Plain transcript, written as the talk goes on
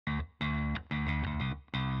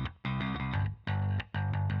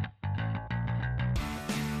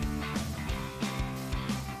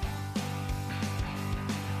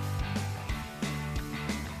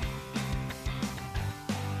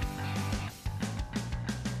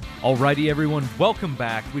Alrighty, everyone, welcome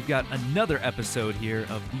back. We've got another episode here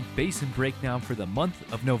of the Basin Breakdown for the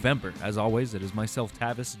month of November. As always, it is myself,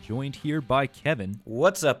 Tavis, joined here by Kevin.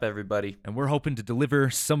 What's up, everybody? And we're hoping to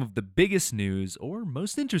deliver some of the biggest news, or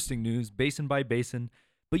most interesting news, basin by basin,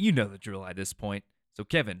 but you know the drill at this point. So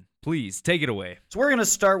Kevin, please take it away. So we're going to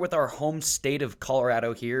start with our home state of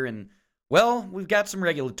Colorado here, and, well, we've got some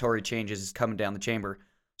regulatory changes coming down the chamber.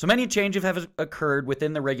 So many changes have occurred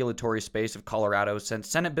within the regulatory space of Colorado since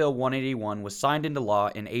Senate Bill 181 was signed into law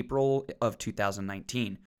in April of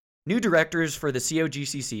 2019. New directors for the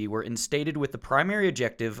COGCC were instated with the primary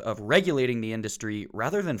objective of regulating the industry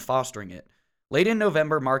rather than fostering it. Late in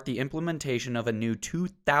November marked the implementation of a new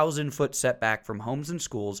 2,000-foot setback from homes and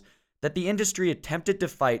schools that the industry attempted to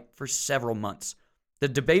fight for several months. The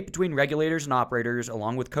debate between regulators and operators,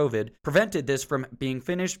 along with COVID, prevented this from being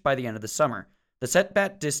finished by the end of the summer. The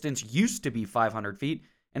setback distance used to be 500 feet,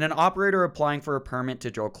 and an operator applying for a permit to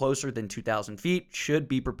drill closer than 2,000 feet should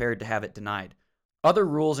be prepared to have it denied. Other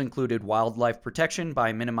rules included wildlife protection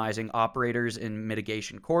by minimizing operators in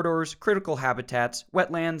mitigation corridors, critical habitats,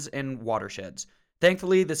 wetlands, and watersheds.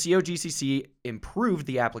 Thankfully, the COGCC improved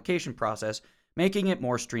the application process, making it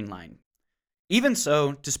more streamlined. Even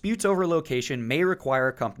so, disputes over location may require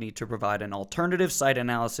a company to provide an alternative site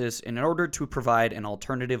analysis in order to provide an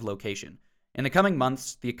alternative location. In the coming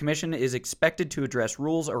months, the Commission is expected to address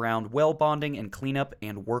rules around well bonding and cleanup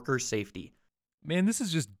and worker safety. Man, this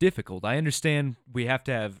is just difficult. I understand we have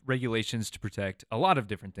to have regulations to protect a lot of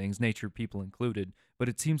different things, nature, people included, but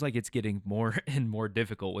it seems like it's getting more and more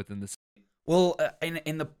difficult within the state. Well,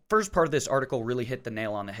 in the first part of this article really hit the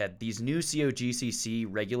nail on the head. These new COGCC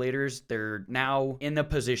regulators, they're now in the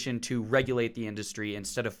position to regulate the industry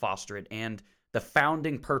instead of foster it. And the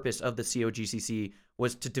founding purpose of the COGCC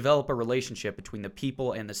was to develop a relationship between the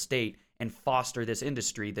people and the state and foster this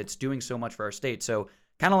industry that's doing so much for our state. So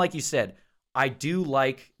kind of like you said, I do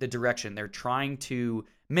like the direction. They're trying to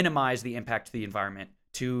minimize the impact to the environment,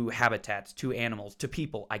 to habitats, to animals, to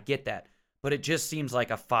people. I get that. But it just seems like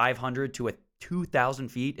a 500 to a 2,000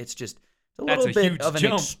 feet. It's just a little bit of an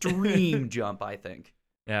extreme jump, I think.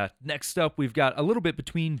 Yeah, next up, we've got a little bit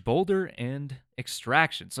between Boulder and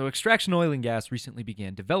Extraction. So Extraction Oil and Gas recently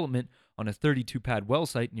began development on a 32-pad well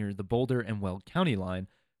site near the Boulder and Weld County line,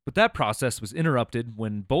 but that process was interrupted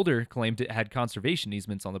when Boulder claimed it had conservation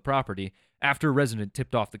easements on the property after a resident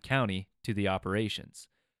tipped off the county to the operations.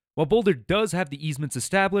 While Boulder does have the easements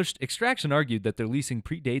established, Extraction argued that their leasing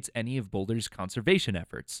predates any of Boulder's conservation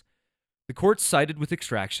efforts. The court sided with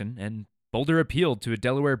Extraction, and Boulder appealed to a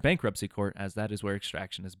Delaware bankruptcy court, as that is where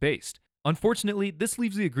Extraction is based. Unfortunately, this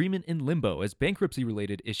leaves the agreement in limbo, as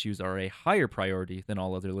bankruptcy-related issues are a higher priority than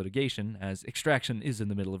all other litigation, as Extraction is in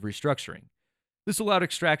the middle of restructuring. This allowed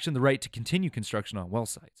Extraction the right to continue construction on well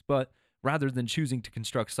sites, but rather than choosing to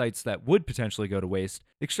construct sites that would potentially go to waste,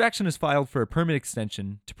 Extraction has filed for a permit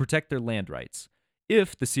extension to protect their land rights.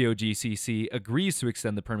 If the COGCC agrees to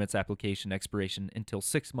extend the permit's application expiration until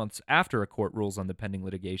 6 months after a court rules on the pending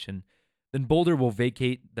litigation, then Boulder will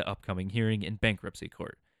vacate the upcoming hearing in bankruptcy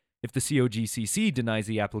court. If the COGCC denies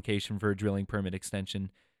the application for a drilling permit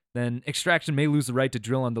extension, then Extraction may lose the right to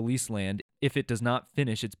drill on the leased land if it does not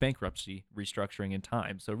finish its bankruptcy restructuring in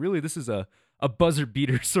time. So really, this is a buzzer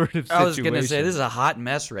beater sort of situation. I was going to say, this is a hot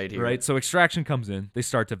mess right here. Right, so Extraction comes in, they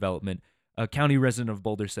start development. A county resident of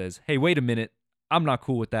Boulder says, hey, wait a minute, I'm not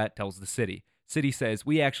cool with that, tells the city. City says,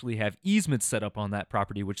 we actually have easements set up on that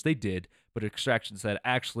property, which they did, but Extraction said,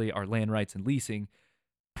 actually, our land rights and leasing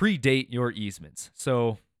predate your easements.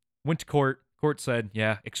 So went to court. Court said,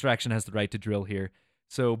 yeah, Extraction has the right to drill here.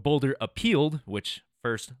 So Boulder appealed, which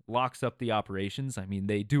first locks up the operations. I mean,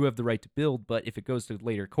 they do have the right to build, but if it goes to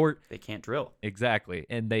later court, they can't drill. Exactly.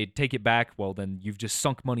 And they take it back, well, then you've just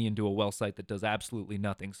sunk money into a well site that does absolutely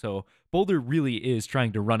nothing. So Boulder really is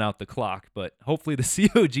trying to run out the clock, but hopefully the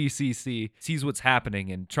COGCC sees what's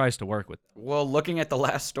happening and tries to work with it. Well, looking at the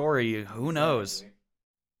last story, who knows?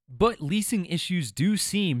 But leasing issues do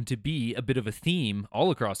seem to be a bit of a theme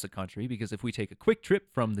all across the country, because if we take a quick trip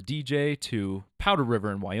from the DJ to Powder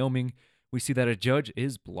River in Wyoming, we see that a judge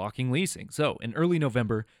is blocking leasing. So, in early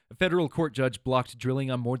November, a federal court judge blocked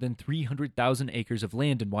drilling on more than 300,000 acres of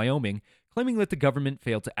land in Wyoming, claiming that the government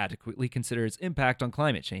failed to adequately consider its impact on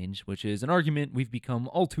climate change, which is an argument we've become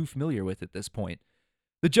all too familiar with at this point.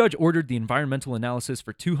 The judge ordered the environmental analysis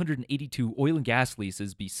for 282 oil and gas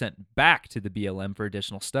leases be sent back to the BLM for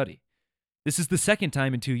additional study. This is the second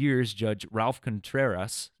time in 2 years Judge Ralph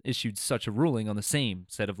Contreras issued such a ruling on the same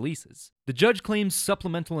set of leases. The judge claims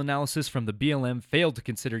supplemental analysis from the BLM failed to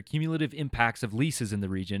consider cumulative impacts of leases in the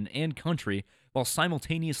region and country while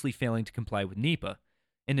simultaneously failing to comply with NEPA.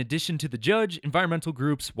 In addition to the judge, environmental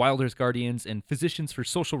groups, Wild Earth Guardians, and Physicians for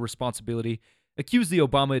Social Responsibility accused the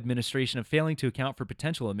Obama administration of failing to account for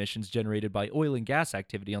potential emissions generated by oil and gas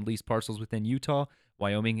activity on leased parcels within Utah,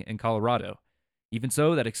 Wyoming, and Colorado. Even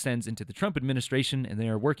so, that extends into the Trump administration, and they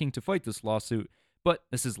are working to fight this lawsuit. But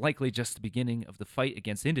this is likely just the beginning of the fight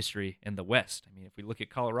against industry in the West. I mean, if we look at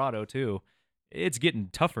Colorado, too, it's getting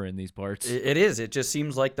tougher in these parts. It is. It just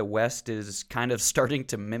seems like the West is kind of starting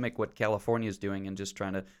to mimic what California is doing and just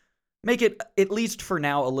trying to make it, at least for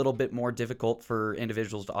now, a little bit more difficult for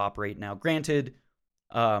individuals to operate. Now, granted,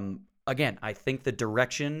 again, I think the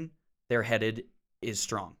direction they're headed is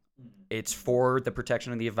strong. It's for the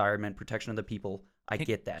protection of the environment, protection of the people. I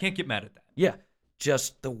get that. Can't get mad at that. Yeah.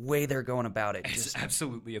 Just the way they're going about it. It's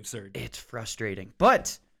absolutely absurd. It's frustrating.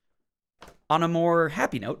 But on a more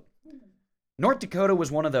happy note, North Dakota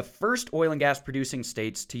was one of the first oil and gas producing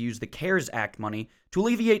states to use the CARES Act money to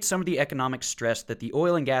alleviate some of the economic stress that the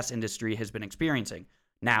oil and gas industry has been experiencing.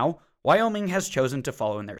 Now, Wyoming has chosen to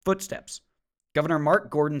follow in their footsteps. Governor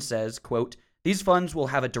Mark Gordon says, quote, "These funds will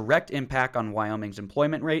have a direct impact on Wyoming's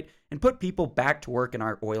employment rate and put people back to work in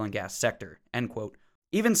our oil and gas sector," end quote.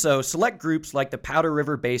 Even so, select groups like the Powder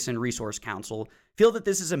River Basin Resource Council feel that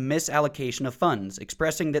this is a misallocation of funds,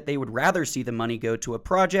 expressing that they would rather see the money go to a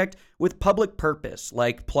project with public purpose,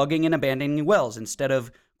 like plugging and abandoning wells, instead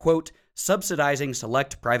of, quote, "subsidizing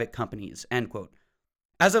select private companies," end quote.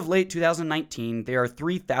 As of late 2019, there are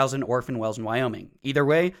 3,000 orphan wells in Wyoming. Either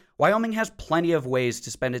way, Wyoming has plenty of ways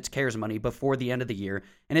to spend its CARES money before the end of the year,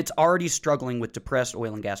 and it's already struggling with depressed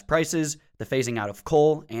oil and gas prices, the phasing out of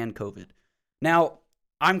coal, and COVID. Now,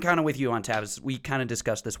 I'm kind of with you on Tabs. We kind of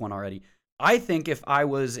discussed this one already. I think if I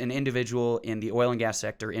was an individual in the oil and gas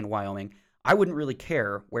sector in Wyoming, I wouldn't really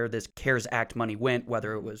care where this CARES Act money went,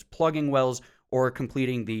 whether it was plugging wells or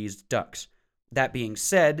completing these ducts. That being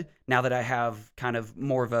said, now that I have kind of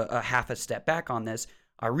more of a half a step back on this,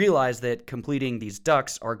 I realize that completing these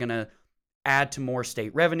ducts are going to add to more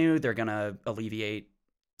state revenue. They're going to alleviate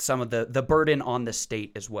some of the burden on the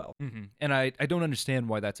state as well. Mm-hmm. And I don't understand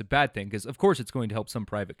why that's a bad thing, because of course it's going to help some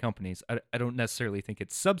private companies. I don't necessarily think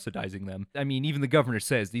it's subsidizing them. I mean, even the governor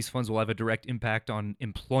says these funds will have a direct impact on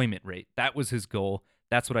employment rate. That was his goal.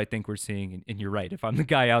 That's what I think we're seeing. And you're right. If I'm the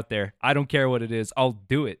guy out there, I don't care what it is. I'll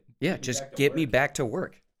do it. Yeah, just get me back to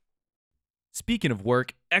work. Speaking of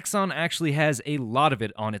work, Exxon actually has a lot of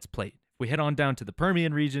it on its plate. If we head on down to the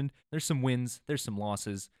Permian region, there's some wins, there's some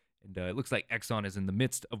losses. And it looks like Exxon is in the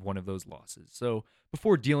midst of one of those losses. So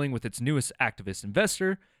before dealing with its newest activist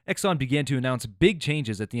investor, Exxon began to announce big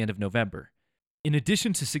changes at the end of November. In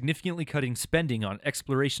addition to significantly cutting spending on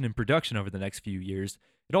exploration and production over the next few years,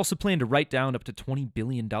 it also planned to write down up to $20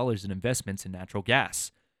 billion in investments in natural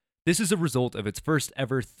gas. This is a result of its first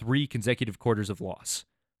ever 3 consecutive quarters of loss.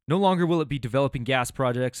 No longer will it be developing gas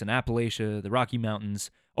projects in Appalachia, the Rocky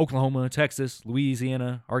Mountains, Oklahoma, Texas,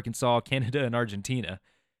 Louisiana, Arkansas, Canada, and Argentina.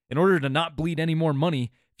 In order to not bleed any more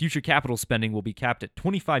money, future capital spending will be capped at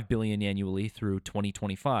 $25 billion annually through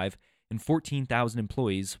 2025, and 14,000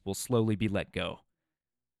 employees will slowly be let go.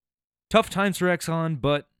 Tough times for Exxon,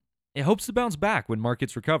 but it hopes to bounce back when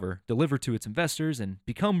markets recover, deliver to its investors, and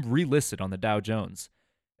become relisted on the Dow Jones.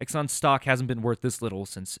 Exxon's stock hasn't been worth this little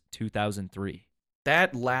since 2003.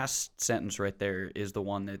 That last sentence right there is the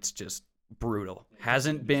one that's just brutal.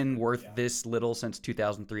 Hasn't been worth this little since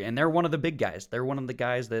 2003. And they're one of the big guys. They're one of the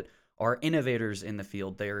guys that are innovators in the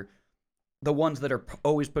field. They're the ones that are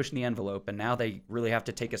always pushing the envelope. And now they really have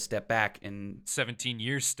to take a step back and 17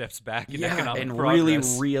 years steps back in economic and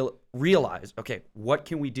progress. really realize, okay, what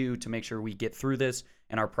can we do to make sure we get through this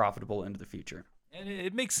and are profitable into the future? And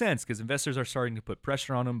it makes sense because investors are starting to put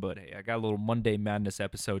pressure on them. But hey, I got a little Monday Madness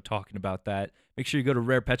episode talking about that. Make sure you go to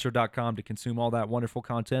rarepetro.com to consume all that wonderful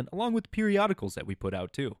content, along with periodicals that we put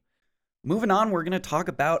out too. Moving on, we're going to talk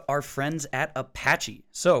about our friends at Apache.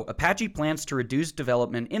 So, Apache plans to reduce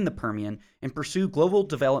development in the Permian and pursue global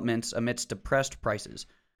developments amidst depressed prices.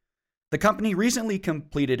 The company recently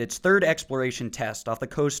completed its 3rd exploration test off the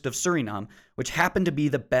coast of Suriname, which happened to be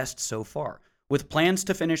the best so far. With plans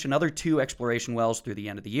to finish another 2 exploration wells through the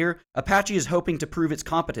end of the year, Apache is hoping to prove its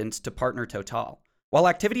competence to partner Total. While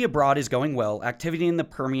activity abroad is going well, activity in the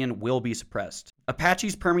Permian will be suppressed.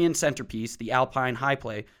 Apache's Permian centerpiece, the Alpine High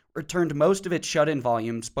Play, returned most of its shut-in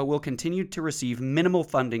volumes, but will continue to receive minimal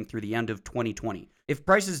funding through the end of 2020. If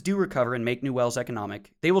prices do recover and make new wells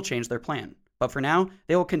economic, they will change their plan. But for now,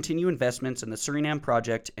 they will continue investments in the Suriname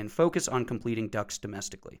project and focus on completing ducts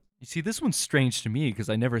domestically. You see, this one's strange to me because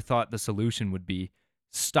I never thought the solution would be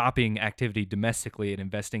stopping activity domestically and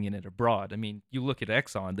investing in it abroad. I mean, you look at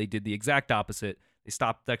Exxon, they did the exact opposite. They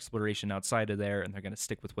stopped exploration outside of there, and they're going to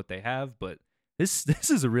stick with what they have, but This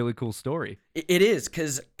is a really cool story. It is,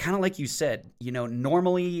 because kind of like you said,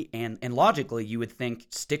 normally and logically, you would think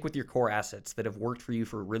stick with your core assets that have worked for you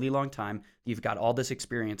for a really long time. You've got all this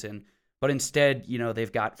experience in, but instead,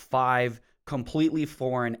 they've got 5 completely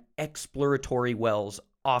foreign exploratory wells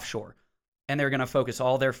offshore, and they're going to focus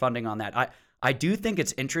all their funding on that. I do think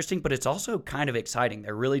it's interesting, but it's also kind of exciting.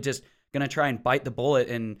 They're really just going to try and bite the bullet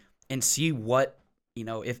and see what,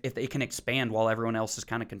 if they can expand while everyone else is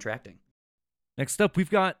kind of contracting. Next up, we've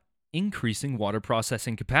got increasing water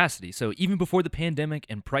processing capacity. So even before the pandemic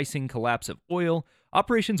and pricing collapse of oil,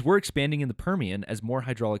 operations were expanding in the Permian as more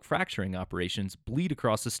hydraulic fracturing operations bleed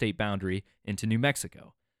across the state boundary into New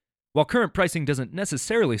Mexico. While current pricing doesn't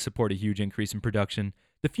necessarily support a huge increase in production,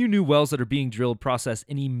 the few new wells that are being drilled process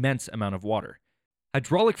an immense amount of water.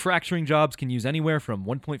 Hydraulic fracturing jobs can use anywhere from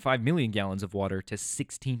 1.5 million gallons of water to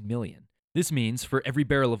 16 million. This means for every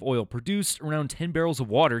barrel of oil produced, around 10 barrels of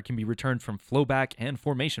water can be returned from flowback and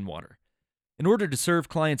formation water. In order to serve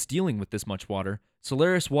clients dealing with this much water,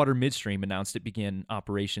 Solaris Water Midstream announced it began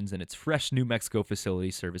operations in its fresh New Mexico facility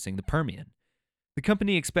servicing the Permian. The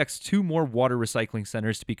company expects 2 more water recycling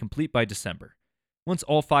centers to be complete by December. Once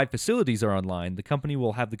all 5 facilities are online, the company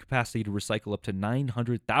will have the capacity to recycle up to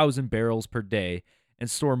 900,000 barrels per day and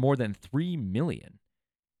store more than 3 million.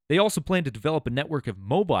 They also plan to develop a network of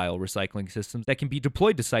mobile recycling systems that can be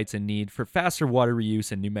deployed to sites in need for faster water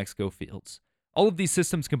reuse in New Mexico fields. All of these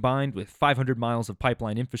systems combined with 500 miles of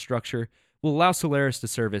pipeline infrastructure will allow Solaris to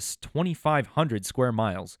service 2,500 square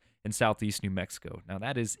miles in southeast New Mexico. Now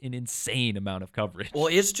that is an insane amount of coverage. Well,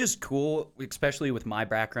 it's just cool, especially with my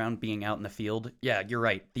background being out in the field. Yeah, you're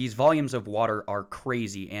right. These volumes of water are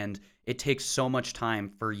crazy, and it takes so much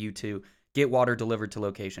time for you to get water delivered to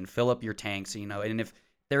location, fill up your tanks, and if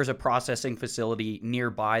there's a processing facility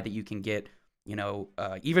nearby that you can get,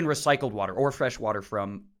 even recycled water or fresh water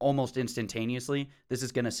from almost instantaneously. This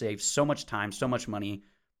is going to save so much time, so much money,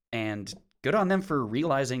 and good on them for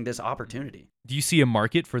realizing this opportunity. Do you see a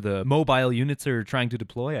market for the mobile units they're trying to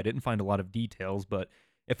deploy? I didn't find a lot of details, but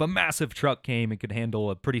if a massive truck came and could handle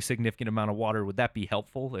a pretty significant amount of water, would that be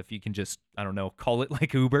helpful if you can just, call it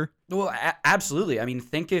like Uber? Well, absolutely. I mean,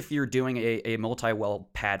 think if you're doing a multi-well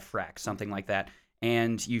pad frac, something like that,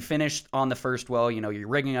 and you finish on the first well, you're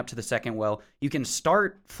rigging up to the second well, you can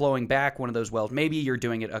start flowing back one of those wells. Maybe you're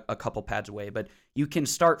doing it a couple pads away, but you can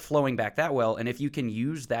start flowing back that well. And if you can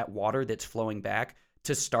use that water that's flowing back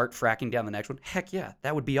to start fracking down the next one, heck yeah,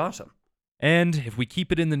 that would be awesome. And if we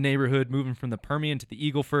keep it in the neighborhood, moving from the Permian to the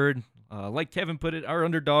Eagle Ford, like Kevin put it, our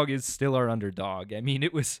underdog is still our underdog. I mean,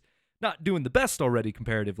 it was not doing the best already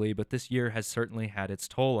comparatively, but this year has certainly had its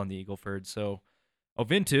toll on the Eagle Ford. So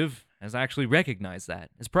Ovintiv has actually recognized that.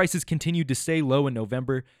 As prices continued to stay low in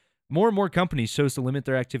November, more and more companies chose to limit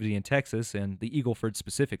their activity in Texas and the Eagle Ford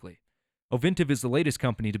specifically. Ovintiv is the latest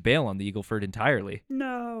company to bail on the Eagle Ford entirely.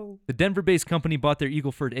 No. The Denver-based company bought their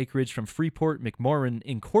Eagle Ford acreage from Freeport-McMoRan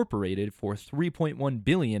Incorporated for $3.1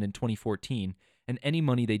 billion in 2014, and any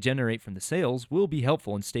money they generate from the sales will be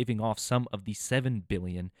helpful in staving off some of the $7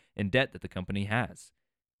 billion in debt that the company has.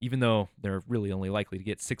 Even though they're really only likely to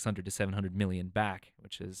get $600 to $700 million back,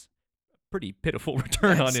 which is a pretty pitiful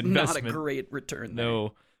return on investment. That's not a great return there.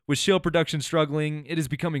 No. With shale production struggling, it is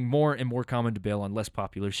becoming more and more common to bail on less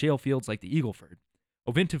popular shale fields like the Eagle Ford.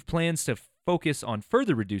 Ovintiv plans to focus on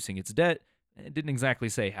further reducing its debt. It didn't exactly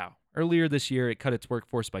say how. Earlier this year, it cut its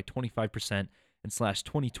workforce by 25% and slashed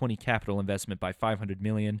 2020 capital investment by $500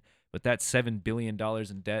 million, but that $7 billion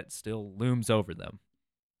in debt still looms over them.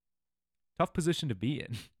 Tough position to be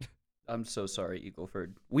in. I'm so sorry, Eagle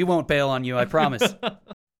Ford. We won't bail on you, I promise.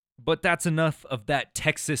 But that's enough of that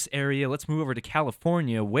Texas area. Let's move over to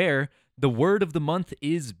California, where the word of the month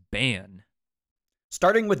is ban.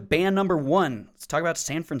 Starting with ban number 1, let's talk about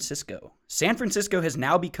San Francisco. San Francisco has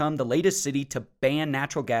now become the latest city to ban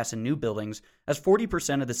natural gas in new buildings, as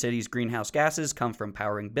 40% of the city's greenhouse gases come from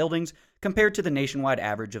powering buildings, compared to the nationwide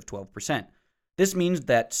average of 12%. This means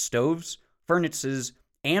that stoves, furnaces,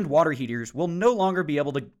 and water heaters will no longer be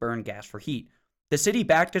able to burn gas for heat. The city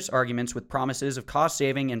backed its arguments with promises of cost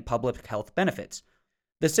saving and public health benefits.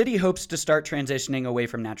 The city hopes to start transitioning away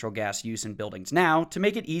from natural gas use in buildings now to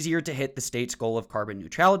make it easier to hit the state's goal of carbon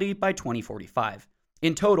neutrality by 2045.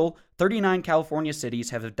 In total, 39 California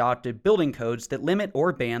cities have adopted building codes that limit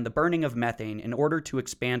or ban the burning of methane in order to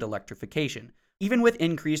expand electrification. Even with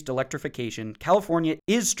increased electrification, California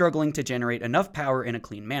is struggling to generate enough power in a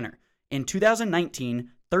clean manner. In 2019,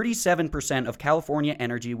 37% of California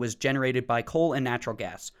energy was generated by coal and natural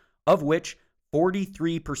gas, of which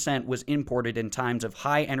 43% was imported in times of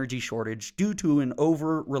high energy shortage due to an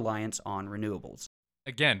over-reliance on renewables.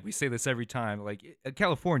 Again, we say this every time. Like,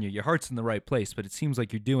 California, your heart's in the right place, but it seems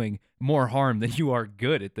like you're doing more harm than you are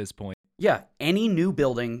good at this point. Yeah, any new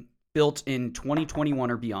building built in 2021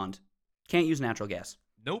 or beyond can't use natural gas.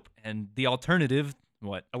 Nope. And the alternative,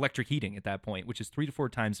 what? Electric heating at that point, which is 3 to 4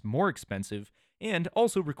 times more expensive and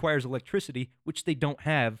also requires electricity, which they don't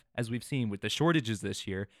have, as we've seen with the shortages this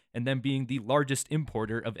year, and them being the largest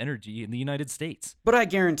importer of energy in the United States. But I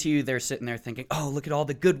guarantee you they're sitting there thinking, oh, look at all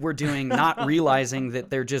the good we're doing, not realizing that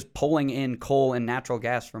they're just pulling in coal and natural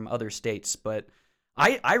gas from other states. But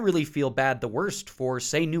I really feel bad the worst for,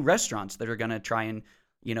 say, new restaurants that are going to try and,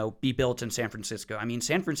 be built in San Francisco. I mean,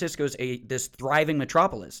 San Francisco is this thriving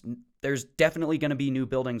metropolis. There's definitely going to be new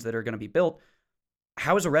buildings that are going to be built.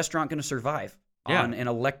 How is a restaurant going to survive? Yeah. On an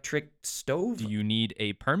electric stove? Do you need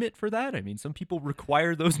a permit for that? I mean, some people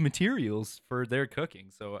require those materials for their cooking.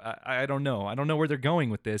 So I don't know. I don't know where they're going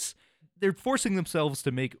with this. They're forcing themselves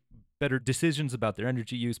to make better decisions about their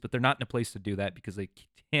energy use, but they're not in a place to do that because they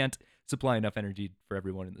can't supply enough energy for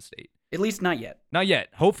everyone in the state. At least not yet. Not yet.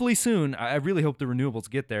 Hopefully soon. I really hope the renewables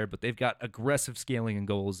get there, but they've got aggressive scaling and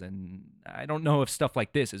goals, and I don't know if stuff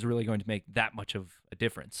like this is really going to make that much of a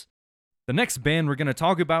difference. The next ban we're going to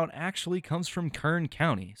talk about actually comes from Kern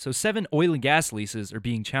County. So 7 oil and gas leases are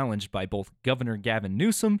being challenged by both Governor Gavin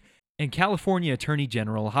Newsom and California Attorney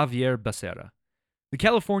General Javier Becerra. The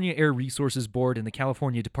California Air Resources Board and the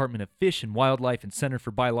California Department of Fish and Wildlife and Center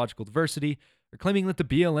for Biological Diversity are claiming that the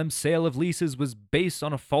BLM sale of leases was based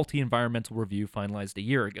on a faulty environmental review finalized a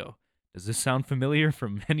year ago. Does this sound familiar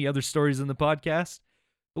from any other stories in the podcast?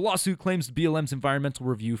 The lawsuit claims BLM's environmental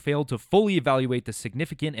review failed to fully evaluate the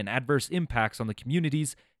significant and adverse impacts on the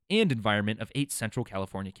communities and environment of 8 central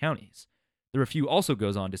California counties. The review also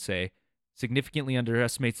goes on to say, significantly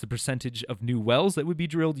underestimates the percentage of new wells that would be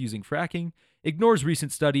drilled using fracking, ignores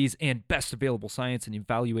recent studies and best available science in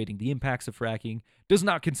evaluating the impacts of fracking, does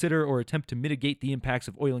not consider or attempt to mitigate the impacts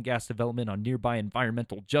of oil and gas development on nearby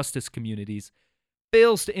environmental justice communities,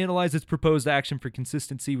 fails to analyze its proposed action for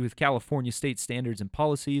consistency with California state standards and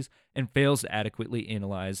policies, and fails to adequately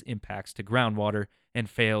analyze impacts to groundwater, and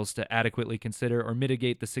fails to adequately consider or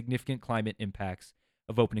mitigate the significant climate impacts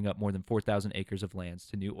of opening up more than 4,000 acres of lands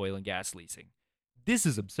to new oil and gas leasing. This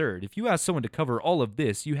is absurd. If you ask someone to cover all of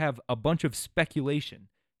this, you have a bunch of speculation.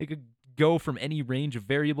 It could go from any range of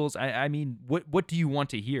variables. I mean, what do you want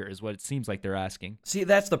to hear is what it seems like they're asking. See,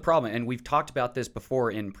 that's the problem. And we've talked about this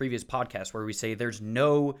before in previous podcasts where we say there's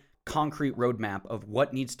no concrete roadmap of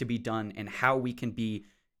what needs to be done and how we can be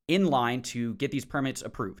in line to get these permits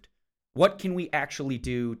approved. What can we actually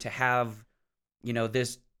do to have,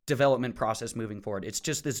 this development process moving forward? It's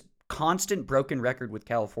just this constant broken record with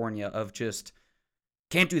California of just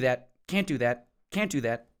can't do that, can't do that, can't do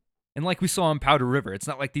that. And like we saw on Powder River, it's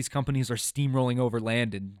not like these companies are steamrolling over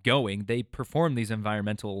land and going. They perform these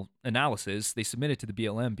environmental analysis. They submit it to the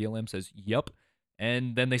BLM. BLM says, yup.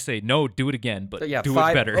 And then they say, no, do it again, but do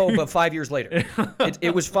it better. But 5 years later.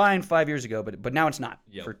 It was fine 5 years ago, but now it's not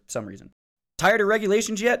for some reason. Tired of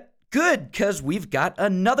regulations yet? Good, because we've got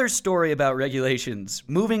another story about regulations.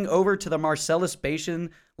 Moving over to the Marcellus Basin,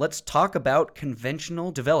 let's talk about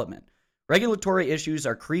conventional development. Regulatory issues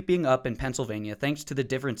are creeping up in Pennsylvania thanks to the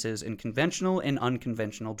differences in conventional and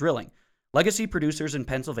unconventional drilling. Legacy producers in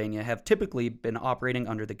Pennsylvania have typically been operating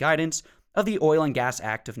under the guidance of the Oil and Gas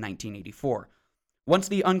Act of 1984. Once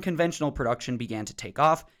the unconventional production began to take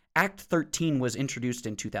off, Act 13 was introduced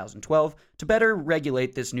in 2012 to better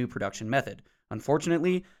regulate this new production method.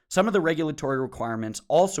 Unfortunately, some of the regulatory requirements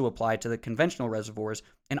also apply to the conventional reservoirs,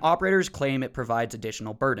 and operators claim it provides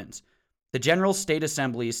additional burdens. The General State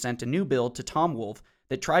Assembly sent a new bill to Tom Wolf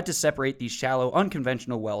that tried to separate these shallow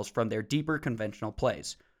unconventional wells from their deeper conventional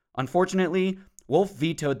plays. Unfortunately, Wolf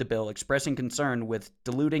vetoed the bill, expressing concern with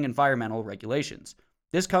diluting environmental regulations.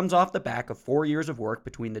 This comes off the back of 4 years of work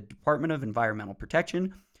between the Department of Environmental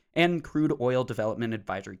Protection and Crude Oil Development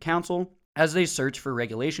Advisory Council as they search for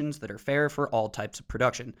regulations that are fair for all types of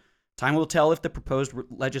production. Time will tell if the proposed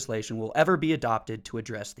legislation will ever be adopted to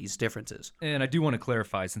address these differences. And I do want to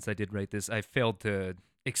clarify, since I did write this, I failed to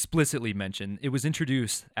explicitly mention it was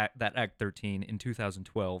introduced at that Act 13 in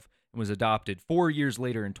 2012 and was adopted 4 years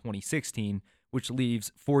later in 2016, which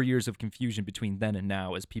leaves 4 years of confusion between then and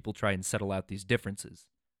now as people try and settle out these differences.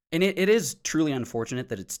 And it is truly unfortunate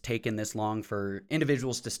that it's taken this long for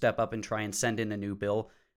individuals to step up and try and send in a new bill.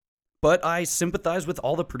 But I sympathize with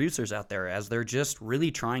all the producers out there as they're just really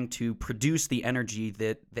trying to produce the energy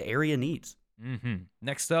that the area needs.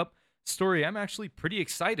 Next up, story I'm actually pretty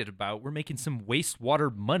excited about. We're making some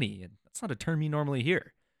wastewater money, and that's not a term you normally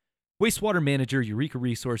hear. Wastewater manager Eureka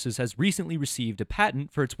Resources has recently received a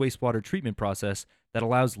patent for its wastewater treatment process that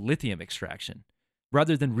allows lithium extraction.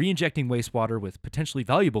 Rather than re-injecting wastewater with potentially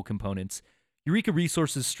valuable components, Eureka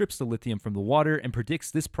Resources strips the lithium from the water and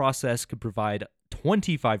predicts this process could provide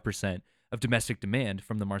 25% of domestic demand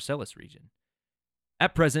from the Marcellus region.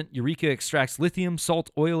 At present, Eureka extracts lithium, salt,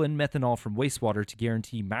 oil, and methanol from wastewater to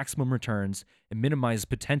guarantee maximum returns and minimize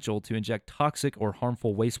potential to inject toxic or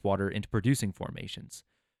harmful wastewater into producing formations.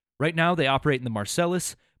 Right now, they operate in the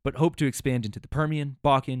Marcellus, but hope to expand into the Permian,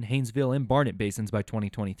 Bakken, Haynesville, and Barnett basins by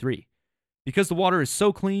 2023. Because the water is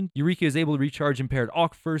so clean, Eureka is able to recharge impaired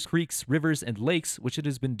aquifers, creeks, rivers, and lakes, which it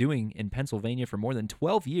has been doing in Pennsylvania for more than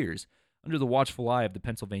 12 years, under the watchful eye of the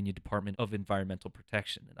Pennsylvania Department of Environmental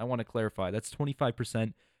Protection. And I want to clarify, that's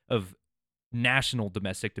 25% of national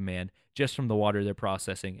domestic demand just from the water they're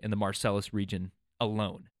processing in the Marcellus region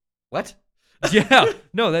alone. What? Yeah,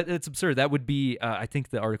 no, that's absurd. That would be, I think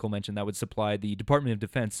the article mentioned, that would supply the Department of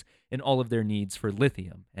Defense in all of their needs for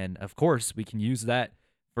lithium. And of course, we can use that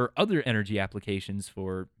for other energy applications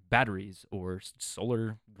for batteries or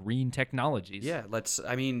solar green technologies. Yeah,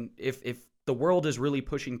 if the world is really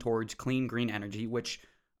pushing towards clean green energy, which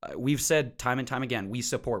we've said time and time again, we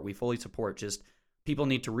fully support, just people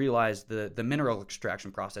need to realize the mineral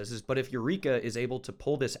extraction processes. But if Eureka is able to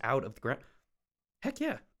pull this out of the ground, heck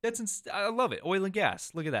yeah. I love it. Oil and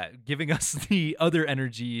gas. Look at that. Giving us the other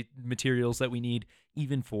energy materials that we need,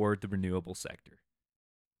 even for the renewable sector.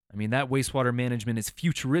 I mean, that wastewater management is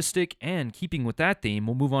futuristic, and keeping with that theme,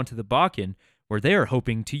 we'll move on to the Bakken, where they are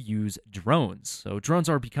hoping to use drones. So drones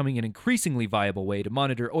are becoming an increasingly viable way to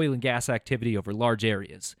monitor oil and gas activity over large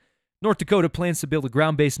areas. North Dakota plans to build a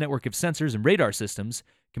ground-based network of sensors and radar systems,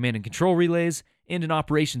 command and control relays, and an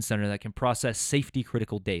operations center that can process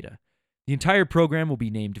safety-critical data. The entire program will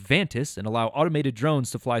be named Vantis and allow automated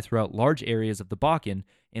drones to fly throughout large areas of the Bakken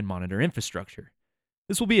and monitor infrastructure.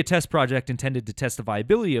 This will be a test project intended to test the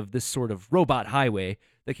viability of this sort of robot highway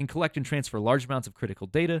that can collect and transfer large amounts of critical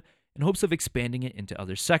data in hopes of expanding it into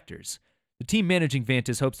other sectors. The team managing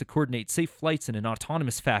Vantis hopes to coordinate safe flights in an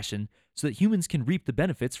autonomous fashion so that humans can reap the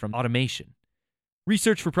benefits from automation.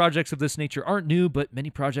 Research for projects of this nature aren't new, but many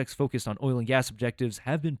projects focused on oil and gas objectives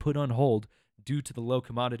have been put on hold due to the low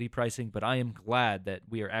commodity pricing, but I am glad that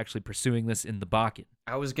we are actually pursuing this in the Bakken.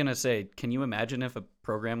 I was going to say, can you imagine if a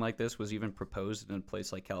program like this was even proposed in a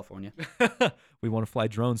place like California? We want to fly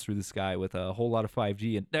drones through the sky with a whole lot of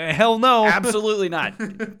 5G, and hell no! Absolutely not.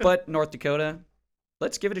 But North Dakota,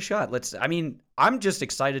 let's give it a shot. I'm just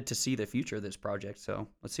excited to see the future of this project, so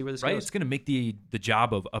let's see where this goes. It's going to make the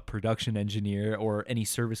job of a production engineer or any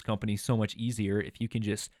service company so much easier if you can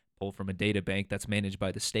just pull from a data bank that's managed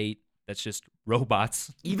by the state. That's just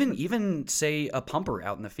robots. Even say a pumper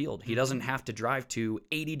out in the field. He doesn't have to drive to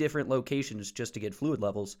 80 different locations just to get fluid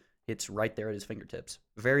levels. It's right there at his fingertips.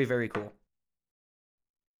 Very, very cool.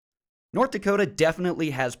 North Dakota definitely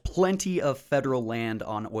has plenty of federal land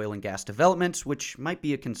on oil and gas developments, which might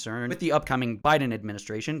be a concern with the upcoming Biden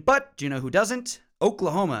administration. But do you know who doesn't?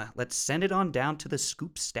 Oklahoma. Let's send it on down to the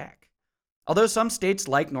scoop stack. Although some states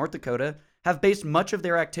like North Dakota have based much of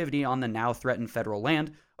their activity on the now threatened federal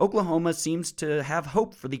land, Oklahoma seems to have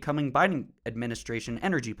hope for the coming Biden administration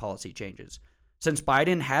energy policy changes. Since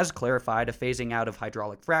Biden has clarified a phasing out of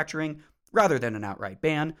hydraulic fracturing rather than an outright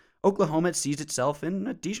ban, Oklahoma sees itself in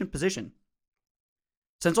a decent position.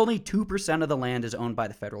 Since only 2% of the land is owned by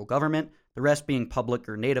the federal government, the rest being public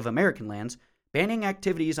or Native American lands, banning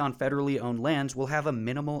activities on federally owned lands will have a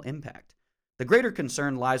minimal impact. The greater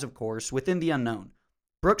concern lies, of course, within the unknown.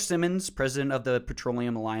 Brooks Simmons, president of the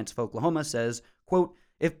Petroleum Alliance of Oklahoma, says, quote,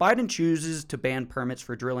 "If Biden chooses to ban permits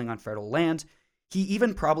for drilling on federal lands, he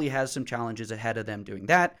even probably has some challenges ahead of them doing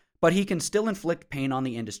that, but he can still inflict pain on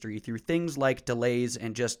the industry through things like delays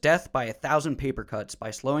and just death by 1,000 paper cuts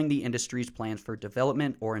by slowing the industry's plans for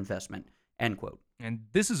development or investment." End quote. And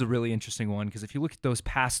this is a really interesting one because if you look at those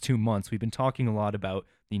past 2 months, we've been talking a lot about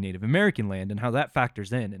the Native American land and how that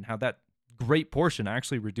factors in and how that great portion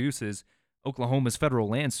actually reduces Oklahoma's federal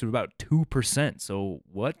lands to about 2%. So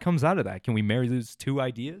what comes out of that? Can we marry those two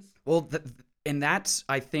ideas? Well, and that's,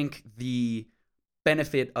 I think, the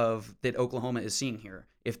benefit of that Oklahoma is seeing here.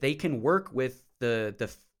 If they can work with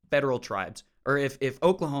the federal tribes, or if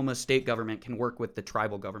Oklahoma's state government can work with the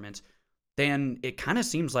tribal governments, then it kind of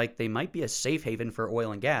seems like they might be a safe haven for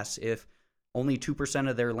oil and gas if only 2%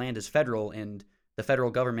 of their land is federal and the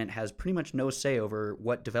federal government has pretty much no say over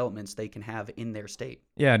what developments they can have in their state.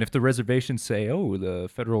 Yeah, and if the reservations say, oh, the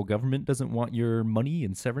federal government doesn't want your money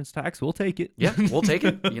in severance tax, we'll take it. Yeah, we'll take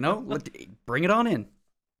it. Bring it on in.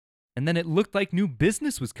 And then it looked like new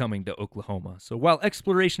business was coming to Oklahoma. So while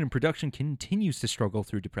exploration and production continues to struggle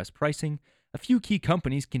through depressed pricing, a few key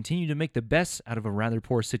companies continue to make the best out of a rather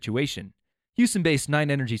poor situation. Houston-based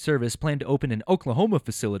 9 Energy Service planned to open an Oklahoma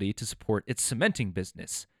facility to support its cementing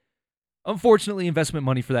business. Unfortunately, investment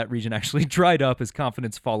money for that region actually dried up as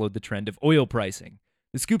confidence followed the trend of oil pricing.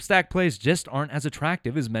 The scoop stack plays just aren't as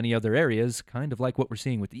attractive as many other areas, kind of like what we're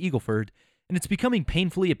seeing with the Eagle Ford, and it's becoming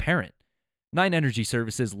painfully apparent. 9 Energy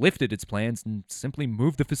Services lifted its plans and simply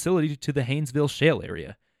moved the facility to the Haynesville Shale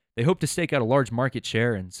area. They hope to stake out a large market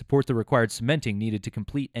share and support the required cementing needed to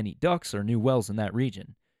complete any DUCs or new wells in that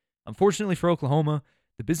region. Unfortunately for Oklahoma,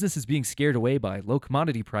 the business is being scared away by low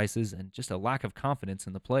commodity prices and just a lack of confidence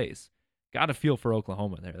in the plays. Gotta feel for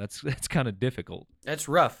Oklahoma there. That's kind of difficult. That's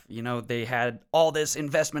rough. They had all this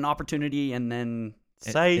investment opportunity and then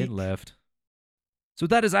it left. So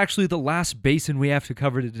that is actually the last basin we have to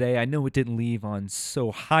cover today. I know it didn't leave on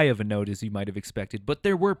so high of a note as you might have expected, but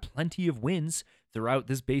there were plenty of wins throughout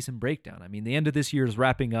this basin breakdown. I mean, the end of this year is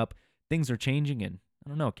wrapping up. Things are changing, and I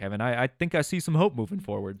don't know, Kevin. I think I see some hope moving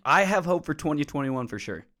forward. I have hope for 2021 for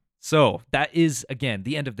sure. So that is, again,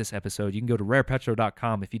 the end of this episode. You can go to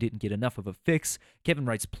rarepetro.com if you didn't get enough of a fix. Kevin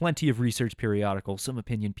writes plenty of research periodicals, some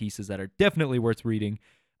opinion pieces that are definitely worth reading.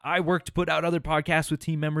 I work to put out other podcasts with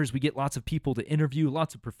team members. We get lots of people to interview,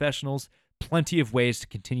 lots of professionals, plenty of ways to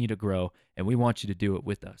continue to grow, and we want you to do it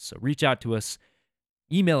with us. So reach out to us.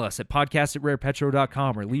 Email us at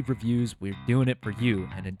podcast@rarepetro.com or leave reviews. We're doing it for you.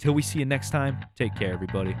 And until we see you next time, take care,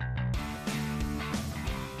 everybody.